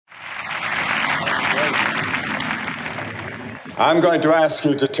I'm going to ask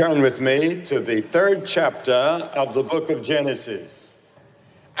you to turn with me to the 3rd chapter of the book of Genesis.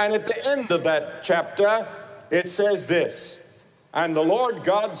 And at the end of that chapter, it says this, "And the Lord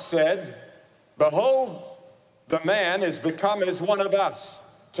God said, Behold, the man is become as one of us,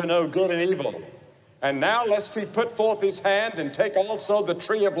 to know good and evil. And now lest he put forth his hand and take also the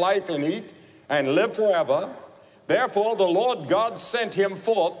tree of life and eat, and live forever. Therefore the Lord God sent him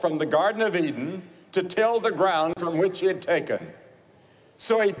forth from the Garden of Eden to till the ground from which he had taken.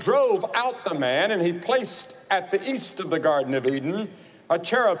 So he drove out the man, and he placed at the east of the Garden of Eden a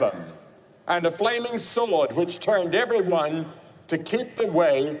cherubim and a flaming sword, which turned every one to keep the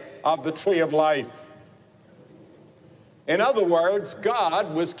way of the tree of life." In other words,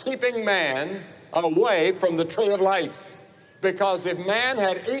 God was keeping man away from the tree of life, because if man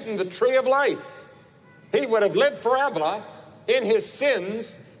had eaten the tree of life, he would have lived forever in his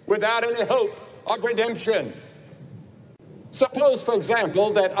sins without any hope of redemption. Suppose, for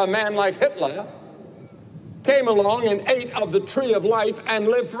example, that a man like Hitler came along and ate of the tree of life and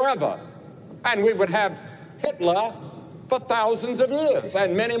lived forever, and we would have Hitler for thousands of years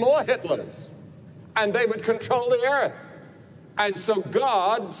and many more Hitlers, and they would control the earth. And so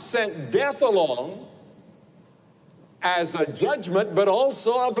God sent death along as a judgment, but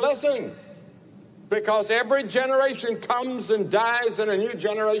also a blessing, because every generation comes and dies and a new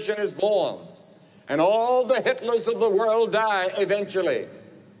generation is born. And all the Hitlers of the world die eventually.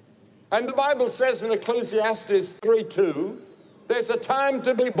 And the Bible says in Ecclesiastes 3:2, there's a time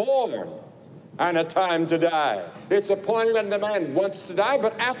to be born and a time to die. It's appointed unto man once to die,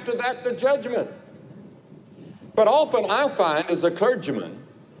 but after that the judgment. But often I find as a clergyman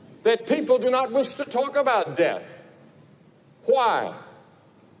that people do not wish to talk about death. Why?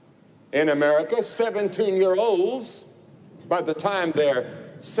 In America, 17-year-olds, by the time they're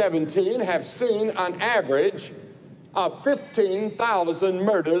 17, have seen an average of 15,000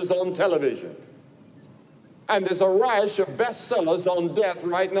 murders on television. And there's a rash of bestsellers on death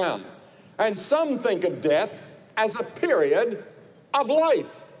right now. And some think of death as a period of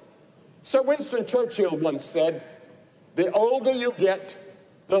life. Sir Winston Churchill once said, "The older you get,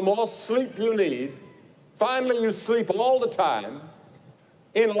 the more sleep you need. Finally, you sleep all the time.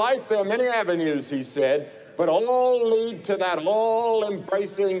 In life, there are many avenues," he said, "but all lead to that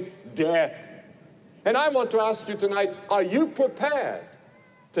all-embracing death." And I want to ask you tonight, are you prepared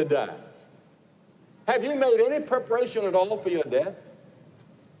to die? Have you made any preparation at all for your death?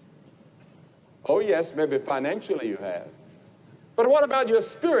 Oh yes, maybe financially you have. But what about your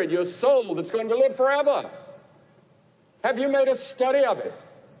spirit, your soul that's going to live forever? Have you made a study of it?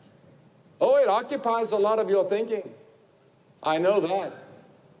 Oh, it occupies a lot of your thinking. I know that.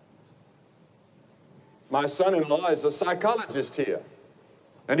 My son-in-law is a psychologist here,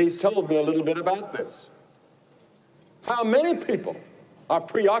 and he's told me a little bit about this. How many people are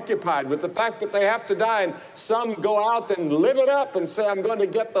preoccupied with the fact that they have to die, and some go out and live it up and say, "I'm going to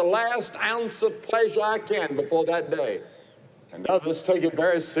get the last ounce of pleasure I can before that day." And others take it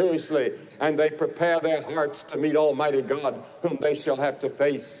very seriously, and they prepare their hearts to meet Almighty God, whom they shall have to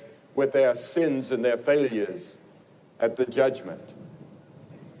face with their sins and their failures at the judgment.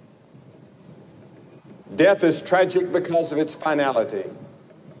 Death is tragic because of its finality.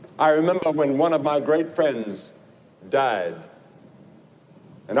 I remember when one of my great friends died.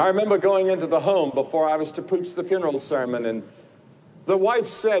 And I remember going into the home before I was to preach the funeral sermon, and the wife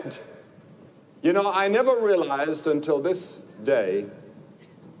said, "You know, I never realized until this day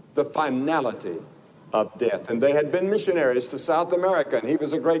the finality of death." And they had been missionaries to South America, and he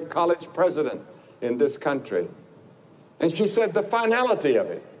was a great college president in this country. And she said, the finality of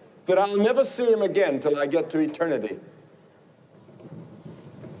it, that I'll never see him again till I get to eternity.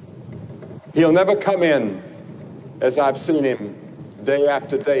 He'll never come in as I've seen him day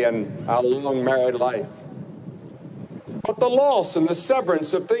after day in our long married life. But the loss and the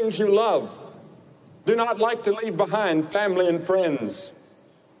severance of things you love, do not like to leave behind family and friends.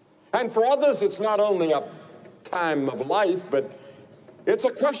 And for others, it's not only a time of life, but it's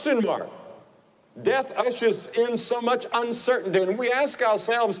a question mark. Death ushers in so much uncertainty, and we ask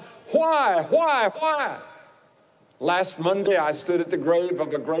ourselves, why? Last Monday, I stood at the grave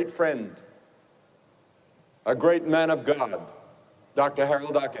of a great friend, a great man of God, Dr.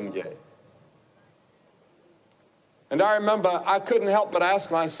 Harold Ockenga. And I remember I couldn't help but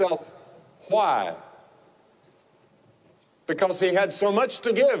ask myself, why? Because he had so much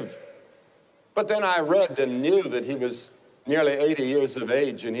to give. But then I read and knew that he was nearly 80 years of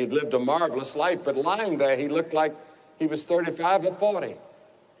age, and he'd lived a marvelous life, but lying there, he looked like he was 35 or 40.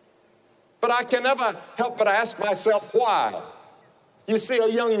 But I can never help but ask myself, why? You see a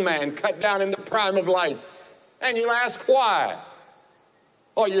young man cut down in the prime of life, and you ask why.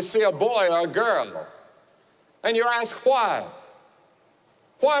 Or you see a boy or a girl, and you ask why.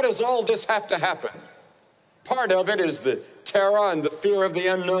 Why does all this have to happen? Part of it is the terror and the fear of the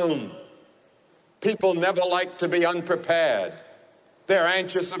unknown. People never like to be unprepared. They're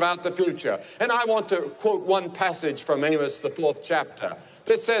anxious about the future. And I want to quote one passage from Amos, the 4th chapter,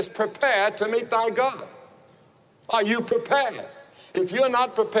 that says, prepare to meet thy God. Are you prepared? If you're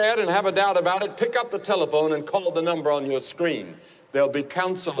not prepared and have a doubt about it, pick up the telephone and call the number on your screen. There'll be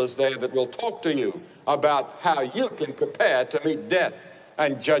counselors there that will talk to you about how you can prepare to meet death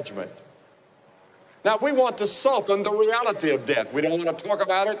and judgment. Now, we want to soften the reality of death. We don't want to talk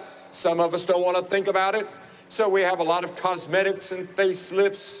about it. Some of us don't want to think about it. So we have a lot of cosmetics and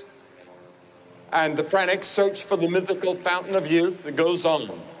facelifts and the frantic search for the mythical fountain of youth that goes on.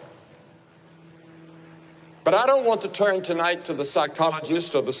 But I don't want to turn tonight to the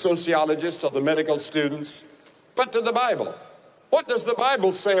psychologist or the sociologist or the medical students, but to the Bible. What does the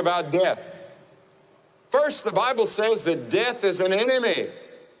Bible say about death? First, the Bible says that death is an enemy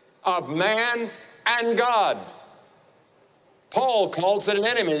of man and God. Paul calls it an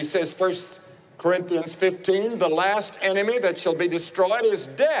enemy. He says, 1 Corinthians 15, the last enemy that shall be destroyed is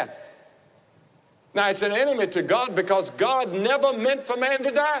death. Now, it's an enemy to God because God never meant for man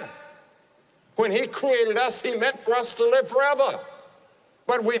to die. When he created us, he meant for us to live forever.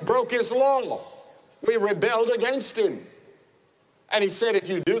 But we broke his law. We rebelled against him. And he said, if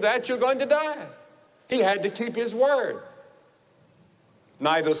you do that, you're going to die. He had to keep his word.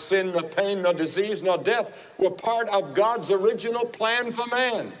 Neither sin, nor pain, nor disease, nor death were part of God's original plan for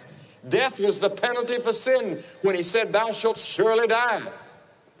man. Death was the penalty for sin when he said, thou shalt surely die.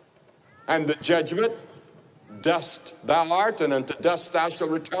 And the judgment, dust thou art, and unto dust thou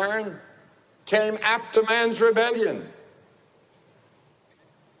shalt return, came after man's rebellion.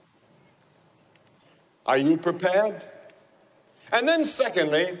 Are you prepared? And then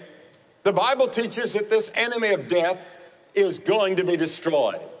secondly, the Bible teaches that this enemy of death is going to be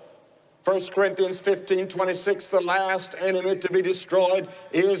destroyed. 1 Corinthians 15:26, the last enemy to be destroyed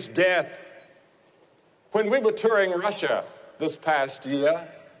is death. When we were touring Russia this past year,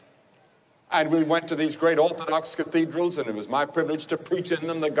 and we went to these great Orthodox cathedrals, and it was my privilege to preach in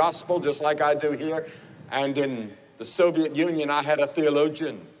them the gospel just like I do here. And in the Soviet Union, I had a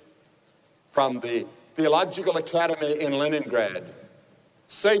theologian from the Theological Academy in Leningrad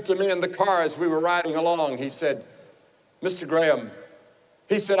say to me in the car as we were riding along, he said, Mr. Graham,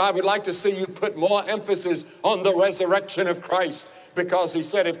 he said, I would like to see you put more emphasis on the resurrection of Christ, because he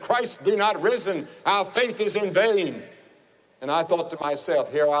said, if Christ be not risen, our faith is in vain. And I thought to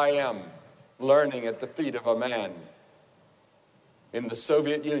myself, here I am learning at the feet of a man in the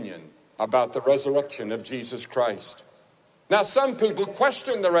Soviet Union about the resurrection of Jesus Christ. Now, some people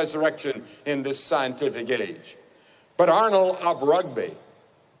question the resurrection in this scientific age. But Arnold of Rugby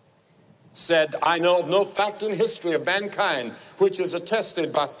said, I know of no fact in history of mankind which is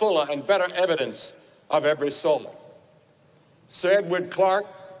attested by fuller and better evidence of every sort. Sir Edward Clarke,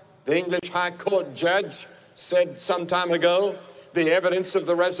 the English High Court judge, said some time ago, the evidence of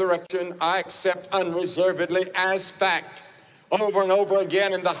the resurrection I accept unreservedly as fact. Over and over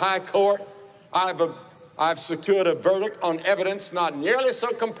again in the High Court, I've secured a verdict on evidence not nearly so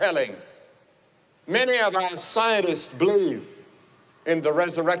compelling. Many of our scientists believe in the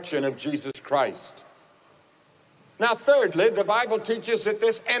resurrection of Jesus Christ. Now, thirdly, the Bible teaches that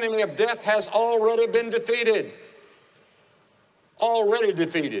this enemy of death has already been defeated. Already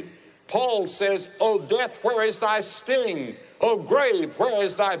defeated. Paul says, O death, where is thy sting? O grave, where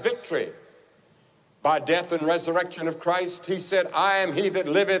is thy victory? By death and resurrection of Christ, he said, I am he that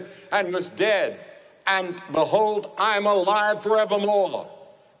liveth and was dead. And behold, I am alive forevermore,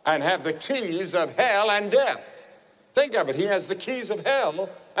 and have the keys of hell and death. Think of it. He has the keys of hell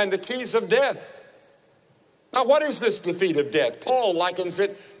and the keys of death. Now, what is this defeat of death? Paul likens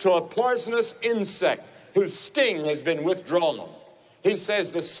it to a poisonous insect whose sting has been withdrawn. He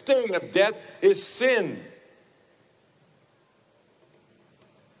says the sting of death is sin.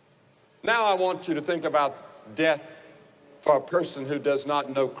 Now I want you to think about death for a person who does not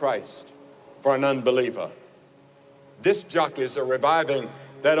know Christ, for an unbeliever. Disc jockeys are reviving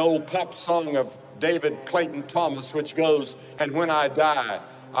that old pop song of David Clayton Thomas, which goes, and when I die,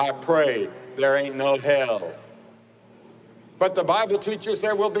 I pray there ain't no hell. But the Bible teaches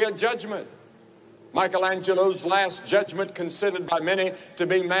there will be a judgment. Michelangelo's Last Judgment, considered by many to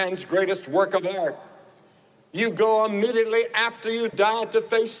be man's greatest work of art. You go immediately after you die to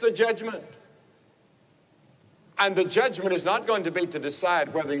face the judgment. And the judgment is not going to be to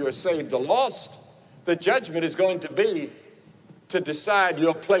decide whether you're saved or lost. The judgment is going to be to decide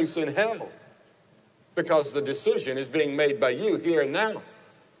your place in hell. because the decision is being made by you here and now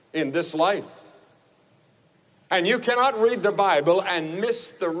in this life. And you cannot read the Bible and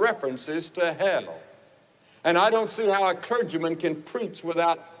miss the references to hell. And I don't see how a clergyman can preach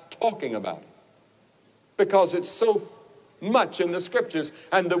without talking about it, because it's so much in the scriptures,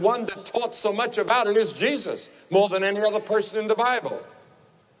 and the one that taught so much about it is Jesus, more than any other person in the Bible.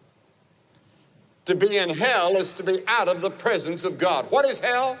 To be in hell is to be out of the presence of God. What is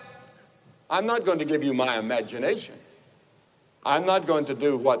hell? I'm not going to give you my imagination. I'm not going to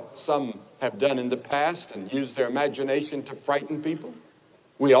do what some have done in the past and use their imagination to frighten people.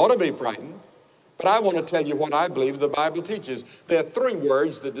 We ought to be frightened. But I want to tell you what I believe the Bible teaches. There are three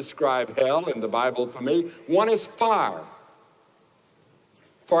words that describe hell in the Bible for me. One is fire.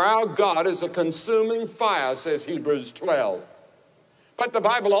 For our God is a consuming fire, says Hebrews 12. But the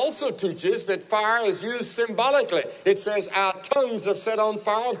Bible also teaches that fire is used symbolically. It says our tongues are set on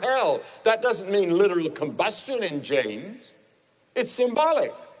fire of hell. That doesn't mean literal combustion in James. It's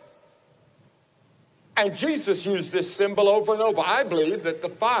symbolic. And Jesus used this symbol over and over. I believe that the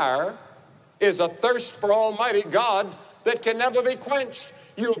fire is a thirst for Almighty God that can never be quenched.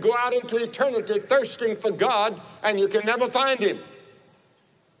 You'll go out into eternity thirsting for God, and you can never find him.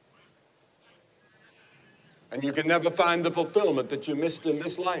 And you can never find the fulfillment that you missed in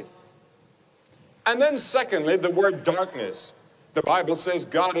this life. And then secondly, the word darkness. The Bible says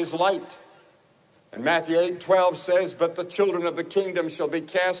God is light. And Matthew 8:12 says, but the children of the kingdom shall be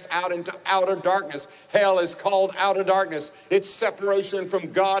cast out into outer darkness. Hell is called outer darkness. It's separation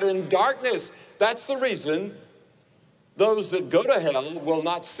from God in darkness. That's the reason those that go to hell will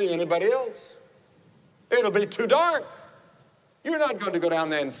not see anybody else. It'll be too dark. You're not going to go down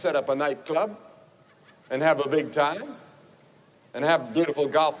there and set up a nightclub and have a big time and have beautiful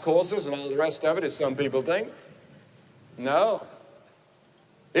golf courses and all the rest of it, as some people think. No.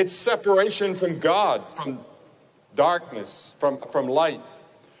 It's separation from God, from darkness, from light.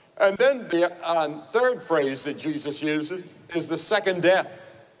 And then the third phrase that Jesus uses is the second death.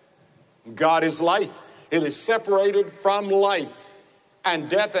 God is life. It is separated from life. And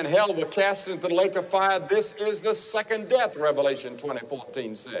death and hell were cast into the lake of fire. This is the second death, Revelation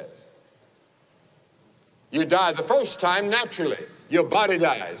 20:14 says. You die the first time naturally. Your body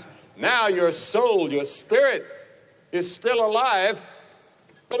dies. Now your soul, your spirit is still alive,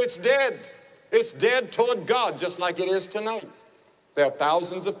 but it's dead. It's dead toward God, just like it is tonight. There are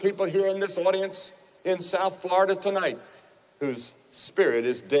thousands of people here in this audience in South Florida tonight whose spirit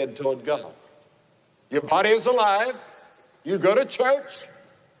is dead toward God. Your body is alive. You go to church.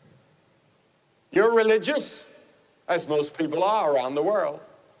 You're religious, as most people are around the world.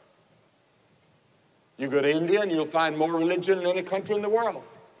 You go to India and you'll find more religion in any country in the world.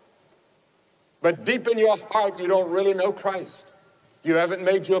 But deep in your heart, you don't really know Christ. You haven't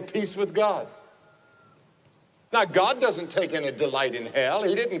made your peace with God. Now, God doesn't take any delight in hell.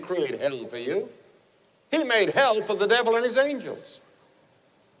 He didn't create hell for you. He made hell for the devil and his angels.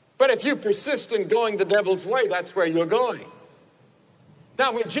 But if you persist in going the devil's way, that's where you're going.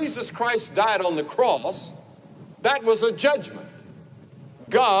 Now, when Jesus Christ died on the cross, that was a judgment.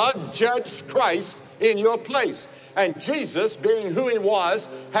 God judged Christ in your place. And Jesus, being who he was,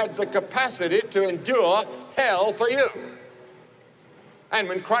 had the capacity to endure hell for you. And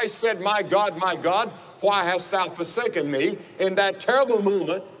when Christ said, my God, why hast thou forsaken me? In that terrible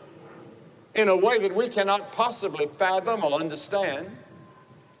moment, in a way that we cannot possibly fathom or understand,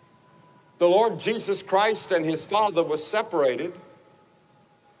 the Lord Jesus Christ and his Father were separated.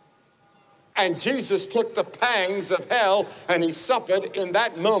 And Jesus took the pangs of hell, and he suffered in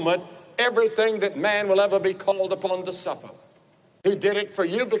that moment everything that man will ever be called upon to suffer. He did it for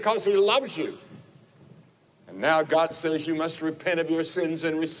you because he loves you. And now God says you must repent of your sins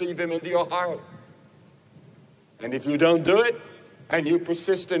and receive him into your heart. And if you don't do it, and you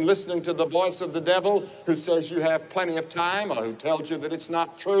persist in listening to the voice of the devil who says you have plenty of time, or who tells you that it's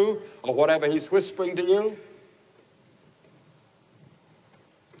not true, or whatever he's whispering to you,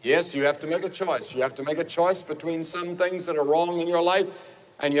 yes, you have to make a choice. You have to make a choice between some things that are wrong in your life,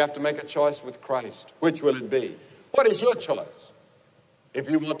 and you have to make a choice with Christ. Which will it be? What is your choice? If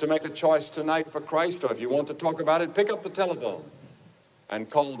you want to make a choice tonight for Christ, or if you want to talk about it, pick up the telephone and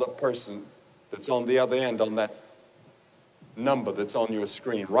call the person that's on the other end on that number that's on your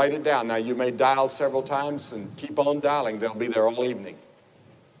screen. Write it down. Now, you may dial several times and keep on dialing. They'll be there all evening.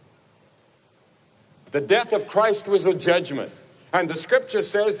 The death of Christ was a judgment. And the scripture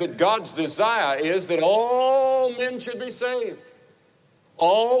says that God's desire is that all men should be saved.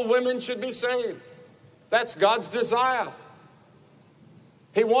 All women should be saved. That's God's desire.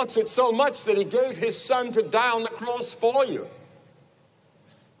 He wants it so much that he gave his son to die on the cross for you.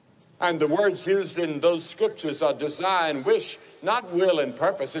 And the words used in those scriptures are desire and wish, not will and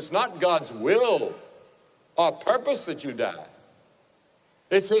purpose. It's not God's will or purpose that you die.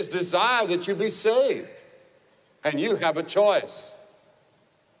 It's his desire that you be saved. And you have a choice.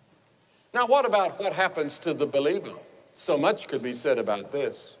 Now, what about what happens to the believer? So much could be said about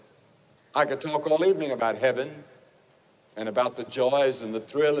this. I could talk all evening about heaven and about the joys and the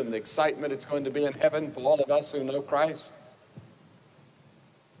thrill and the excitement it's going to be in heaven for all of us who know Christ.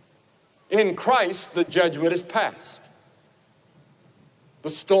 In Christ, the judgment is past. The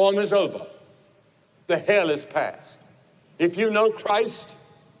storm is over. The hell is past. If you know Christ,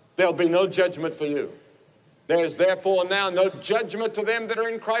 there'll be no judgment for you. There is therefore now no judgment to them that are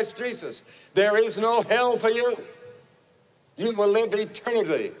in Christ Jesus. There is no hell for you. You will live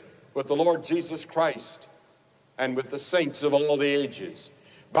eternally with the Lord Jesus Christ and with the saints of all the ages.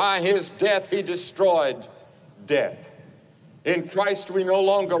 By his death, he destroyed death. In Christ, we no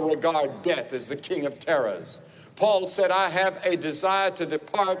longer regard death as the king of terrors. Paul said, I have a desire to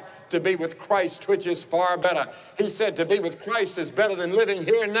depart to be with Christ, which is far better. He said to be with Christ is better than living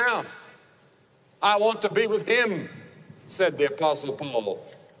here and now. I want to be with him, said the Apostle Paul.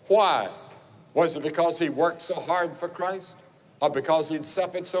 Why? Was it because he worked so hard for Christ? Or because he'd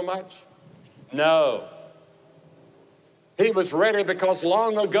suffered so much? No. He was ready because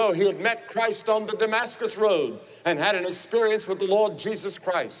long ago he had met Christ on the Damascus Road and had an experience with the Lord Jesus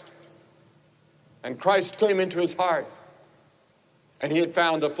Christ. And Christ came into his heart. And he had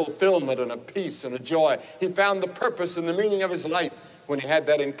found a fulfillment and a peace and a joy. He found the purpose and the meaning of his life when he had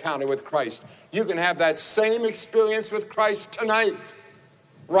that encounter with Christ. You can have that same experience with Christ tonight,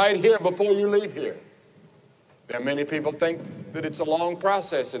 right here before you leave here. There are many people think that it's a long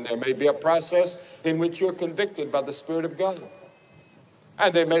process, and there may be a process in which you're convicted by the Spirit of God.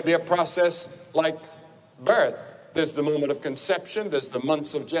 And there may be a process like birth. There's the moment of conception, there's the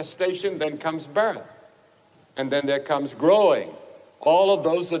months of gestation, then comes birth. And then there comes growing. All of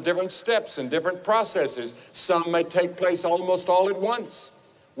those are different steps and different processes. Some may take place almost all at once.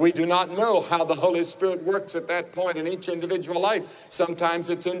 We do not know how the Holy Spirit works at that point in each individual life. Sometimes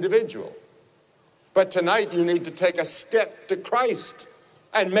it's individual. But tonight you need to take a step to Christ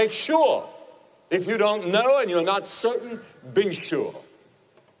and make sure. If you don't know and you're not certain, be sure.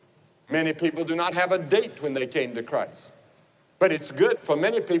 Many people do not have a date when they came to Christ. But it's good for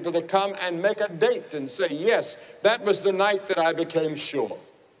many people to come and make a date and say, yes, that was the night that I became sure.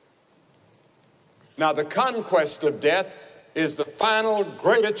 Now, the conquest of death is the final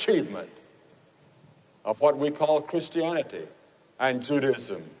great achievement of what we call Christianity and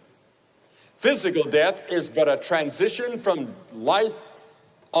Judaism. Physical death is but a transition from life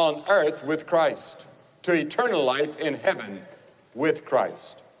on earth with Christ to eternal life in heaven with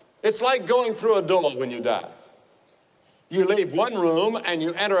Christ. It's like going through a door when you die. You leave one room and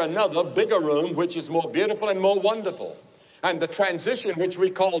you enter another, bigger room, which is more beautiful and more wonderful. And the transition, which we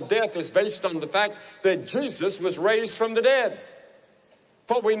call death, is based on the fact that Jesus was raised from the dead.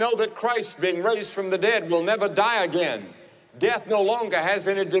 For we know that Christ, being raised from the dead, will never die again. Death no longer has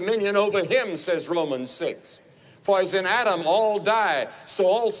any dominion over him, says Romans 6. For as in Adam all die, so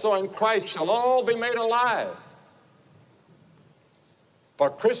also in Christ shall all be made alive. For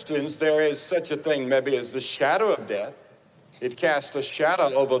Christians, there is such a thing maybe as the shadow of death. It casts a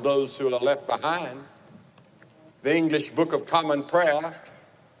shadow over those who are left behind. The English Book of Common Prayer,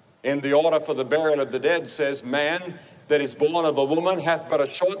 in the order for the burial of the dead, says, man that is born of a woman hath but a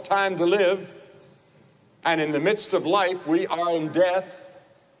short time to live, and in the midst of life we are in death.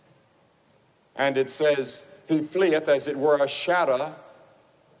 And it says, he fleeth as it were a shadow.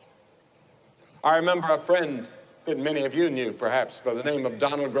 I remember a friend that many of you knew perhaps by the name of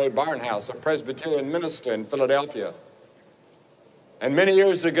Donald Gray Barnhouse, a Presbyterian minister in Philadelphia. And many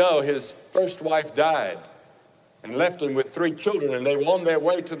years ago, his first wife died and left him with 3 children, and they were on their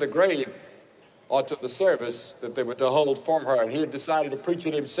way to the grave or to the service that they were to hold for her, and he had decided to preach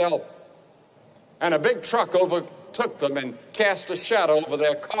it himself. And a big truck overtook them and cast a shadow over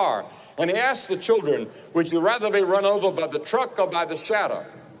their car. And he asked the children, would you rather be run over by the truck or by the shadow?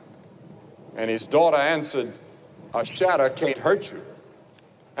 And his daughter answered, a shadow can't hurt you.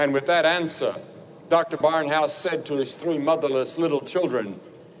 And with that answer, Dr. Barnhouse said to his 3 motherless little children,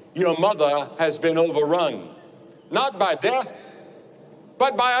 your mother has been overrun, not by death,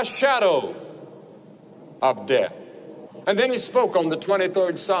 but by a shadow of death. And then he spoke on the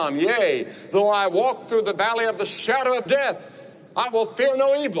 23rd Psalm, yea, though I walk through the valley of the shadow of death, I will fear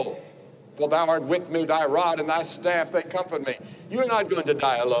no evil, for thou art with me, thy rod and thy staff, they comfort me. You're not going to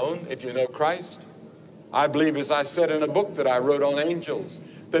die alone if you know Christ. I believe, as I said in a book that I wrote on angels,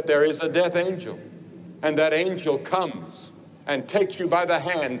 that there is a death angel. And that angel comes and takes you by the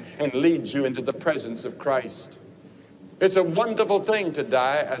hand and leads you into the presence of Christ. It's a wonderful thing to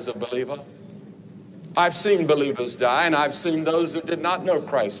die as a believer. I've seen believers die, and I've seen those that did not know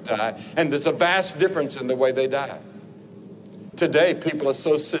Christ die, and there's a vast difference in the way they die. Today, people are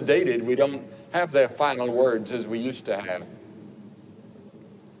so sedated, we don't have their final words as we used to have.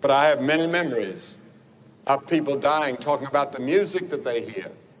 But I have many memories of people dying, talking about the music that they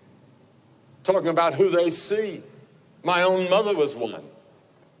hear, talking about who they see. My own mother was one.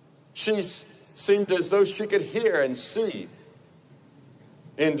 She seemed as though she could hear and see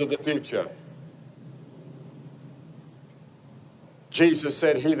into the future. Jesus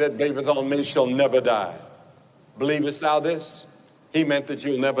said, "He that believeth on me shall never die." Believest thou this? He meant that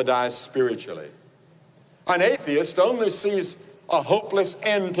you'll never die spiritually. An atheist only sees a hopeless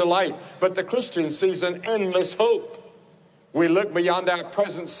end to life, but the Christian sees an endless hope. We look beyond our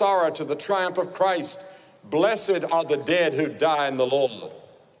present sorrow to the triumph of Christ. Blessed are the dead who die in the Lord.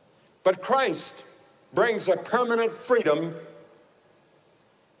 But Christ brings a permanent freedom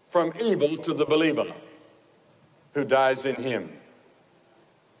from evil to the believer who dies in him.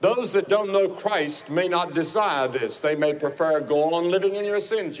 Those that don't know Christ may not desire this. They may prefer go on living in your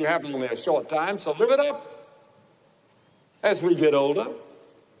sins. You have only a short time, so live it up. As we get older,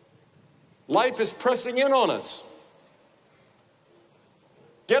 life is pressing in on us.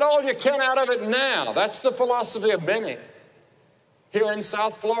 Get all you can out of it now. That's the philosophy of many here in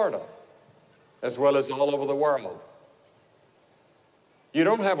South Florida, as well as all over the world. You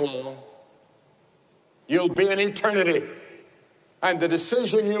don't have long. You'll be in eternity. And the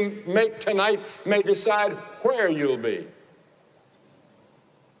decision you make tonight may decide where you'll be.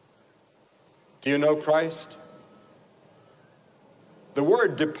 Do you know Christ? The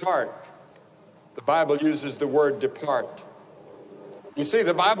word depart, the Bible uses the word depart. You see,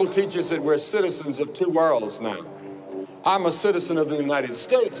 the Bible teaches that we're citizens of two worlds now. I'm a citizen of the United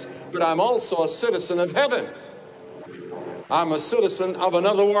States, but I'm also a citizen of heaven. I'm a citizen of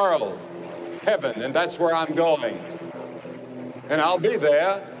another world, heaven, and that's where I'm going. And I'll be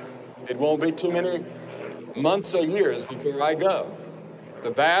there. It won't be too many months or years before I go.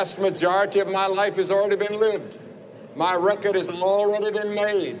 The vast majority of my life has already been lived. My record has already been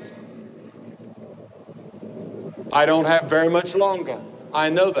made. I don't have very much longer. I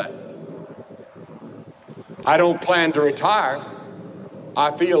know that. I don't plan to retire.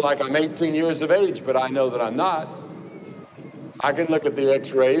 I feel like I'm 18 years of age, but I know that I'm not. I can look at the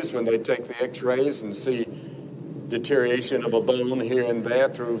x-rays when they take the x-rays and see deterioration of a bone here and there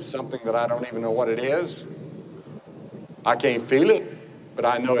through something that I don't even know what it is. I can't feel it, but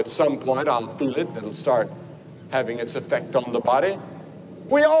I know at some point I'll feel it. It'll start having its effect on the body.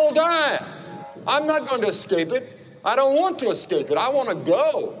 We all die. I'm not going to escape it. I don't want to escape it. I want to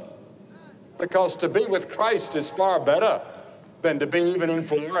go. Because to be with Christ is far better than to be even in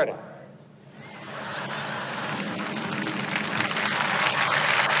Florida.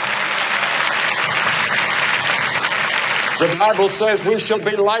 The Bible says we shall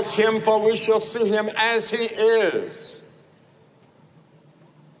be like him, for we shall see him as he is.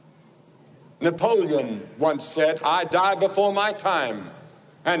 Napoleon once said, "I die before my time,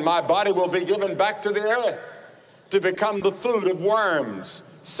 and my body will be given back to the earth to become the food of worms."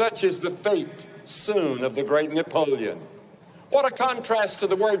 Such is the fate soon of the great Napoleon. What a contrast to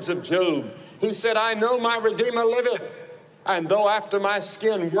the words of Job. He said, "I know my Redeemer liveth, and though after my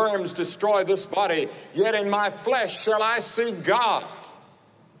skin worms destroy this body, yet in my flesh shall I see God."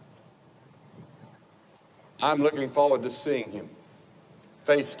 I'm looking forward to seeing him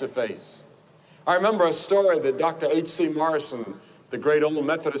face to face. I remember a story that Dr. H.C. Morrison, the great old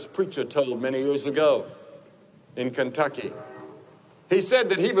Methodist preacher, told many years ago in Kentucky. He said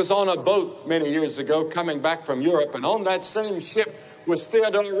that he was on a boat many years ago coming back from Europe, and on that same ship was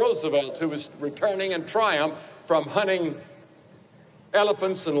Theodore Roosevelt, who was returning in triumph from hunting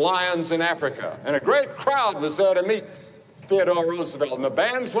elephants and lions in Africa. And a great crowd was there to meet Theodore Roosevelt, and the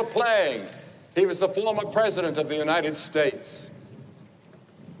bands were playing. He was the former president of the United States.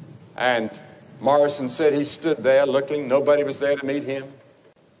 And Morrison said he stood there looking. Nobody was there to meet him.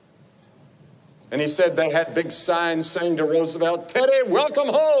 And he said they had big signs saying to Roosevelt, "Teddy, welcome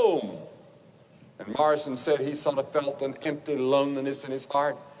home." And Morrison said he sort of felt an empty loneliness in his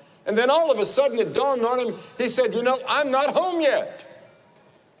heart. And then all of a sudden it dawned on him. He said, "You know, I'm not home yet.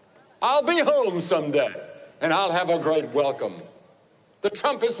 I'll be home someday, and I'll have a great welcome. The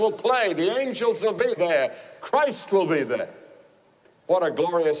trumpets will play. The angels will be there. Christ will be there." What a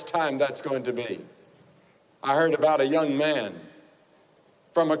glorious time that's going to be. I heard about a young man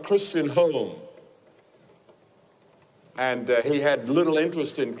from a Christian home. And he had little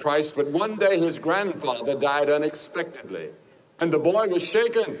interest in Christ, but one day his grandfather died unexpectedly And the boy was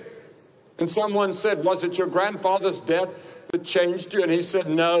shaken. And someone said, was it your grandfather's death that changed you? And he said,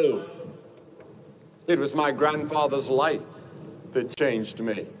 no. It was my grandfather's life that changed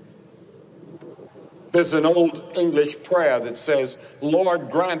me. There's an old English prayer that says,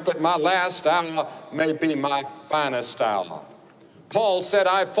 Lord, grant that my last hour may be my finest hour. Paul said,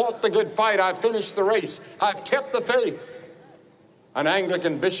 I've fought the good fight, I've finished the race, I've kept the faith. An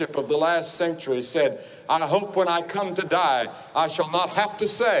Anglican bishop of the last century said, I hope when I come to die, I shall not have to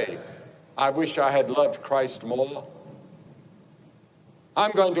say, I wish I had loved Christ more.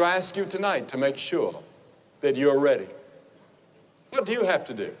 I'm going to ask you tonight to make sure that you're ready. What do you have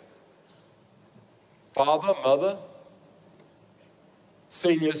to do? Father, mother,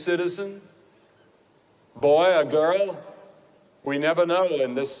 senior citizen, boy or girl, we never know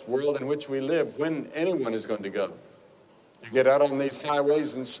in this world in which we live when anyone is going to go. You get out on these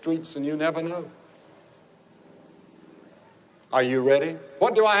highways and streets and you never know. Are you ready?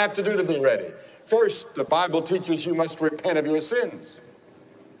 What do I have to do to be ready? First, the Bible teaches you must repent of your sins.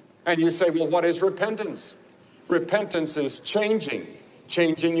 And you say, well, what is repentance? Repentance is changing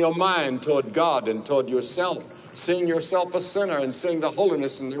your mind toward God and toward yourself, seeing yourself a sinner and seeing the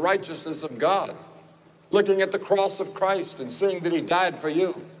holiness and the righteousness of God, looking at the cross of Christ and seeing that he died for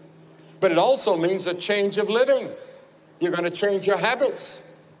you. But it also means a change of living. You're going to change your habits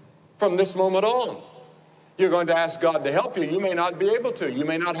from this moment on. You're going to ask God to help you. You may not be able to. You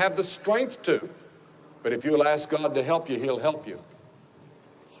may not have the strength to. But if you'll ask God to help you, he'll help you.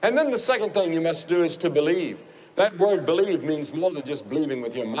 And then the second thing you must do is to believe. That word believe means more than just believing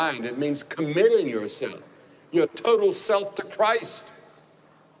with your mind. It means committing yourself, your total self to Christ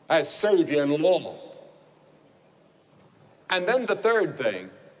as Savior and Lord. And then the third thing,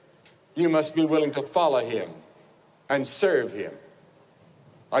 you must be willing to follow him and serve him.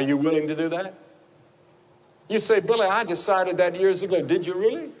 Are you willing to do that? You say, Billy, I decided that years ago. Did you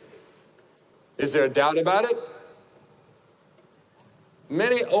really? Is there a doubt about it?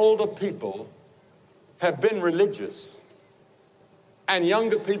 Many older people have been religious, and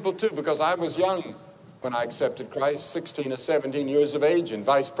younger people too, because I was young when I accepted Christ, 16 or 17 years of age, and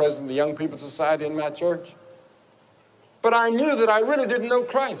vice president of the Young People's Society in my church. But I knew that I really didn't know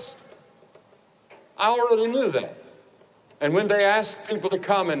Christ. I already knew that. And when they asked people to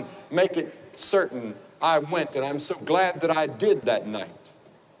come and make it certain, I went, and I'm so glad that I did that night.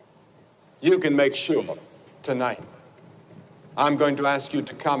 You can make sure tonight. I'm going to ask you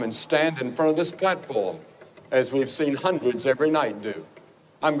to come and stand in front of this platform, as we've seen hundreds every night do.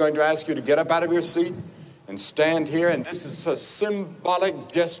 I'm going to ask you to get up out of your seat and stand here, and this is a symbolic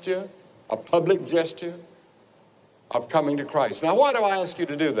gesture, a public gesture of coming to Christ. Now, why do I ask you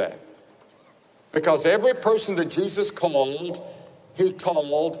to do that? Because every person that Jesus called, he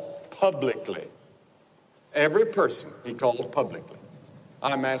called publicly. Every person he called publicly.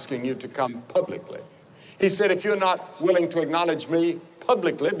 I'm asking you to come publicly. He said, if you're not willing to acknowledge me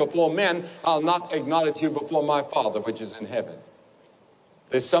publicly before men, I'll not acknowledge you before my Father, which is in heaven.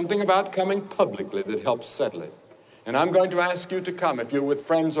 There's something about coming publicly that helps settle it. And I'm going to ask you to come. If you're with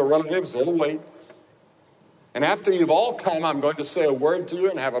friends or relatives, they'll wait. And after you've all come, I'm going to say a word to you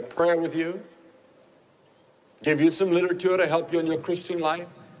and have a prayer with you. Give you some literature to help you in your Christian life.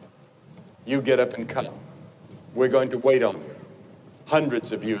 You get up and come. We're going to wait on you.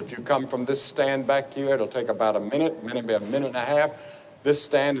 Hundreds of you. If you come from this stand back here, it'll take about a minute, maybe a minute and a half. This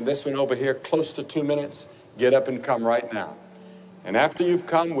stand and this one over here, close to 2 minutes. Get up and come right now. And after you've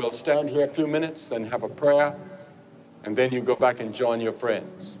come, we'll stand here a few minutes and have a prayer. And then you go back and join your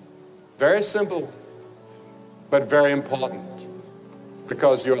friends. Very simple, but very important.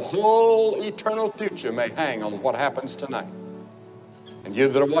 Because your whole eternal future may hang on what happens tonight. And you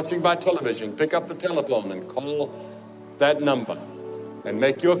that are watching by television, pick up the telephone and call that number. And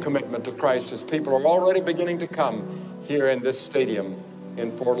make your commitment to Christ as people are already beginning to come here in this stadium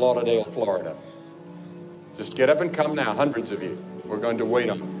in Fort Lauderdale, Florida. Just get up and come now, hundreds of you. We're going to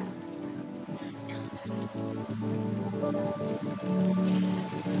wait on you.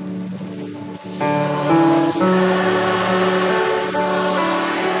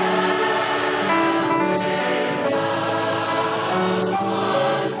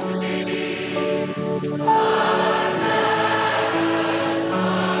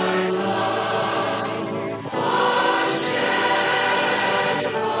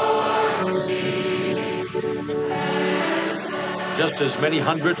 Just as many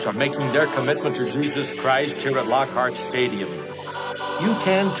hundreds are making their commitment to Jesus Christ here at Lockhart Stadium. You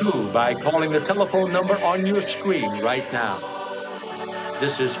can too by calling the telephone number on your screen right now.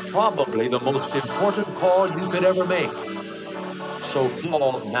 This is probably the most important call you could ever make. So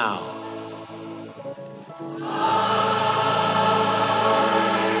call now.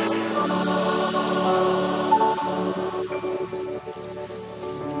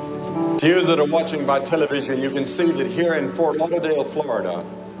 To you that are watching by television, you can see that here in Fort Lauderdale, Florida,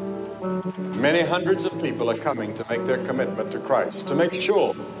 many hundreds of people are coming to make their commitment to Christ, to make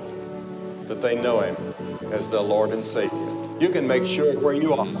sure that they know Him as their Lord and Savior. You can make sure where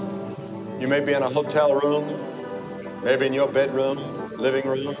you are. You may be in a hotel room, maybe in your bedroom, living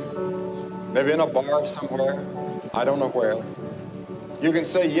room, maybe in a bar somewhere. I don't know where. You can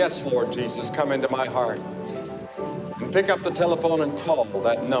say, yes, Lord Jesus, come into my heart. And pick up the telephone and call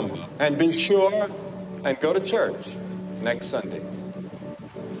that number. And be sure and go to church next Sunday.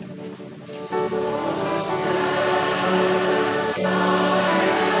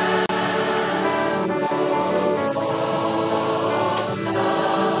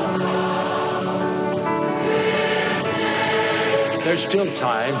 There's still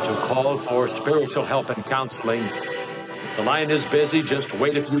time to call for spiritual help and counseling. If the line is busy, just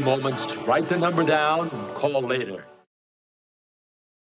wait a few moments, write the number down, and call later.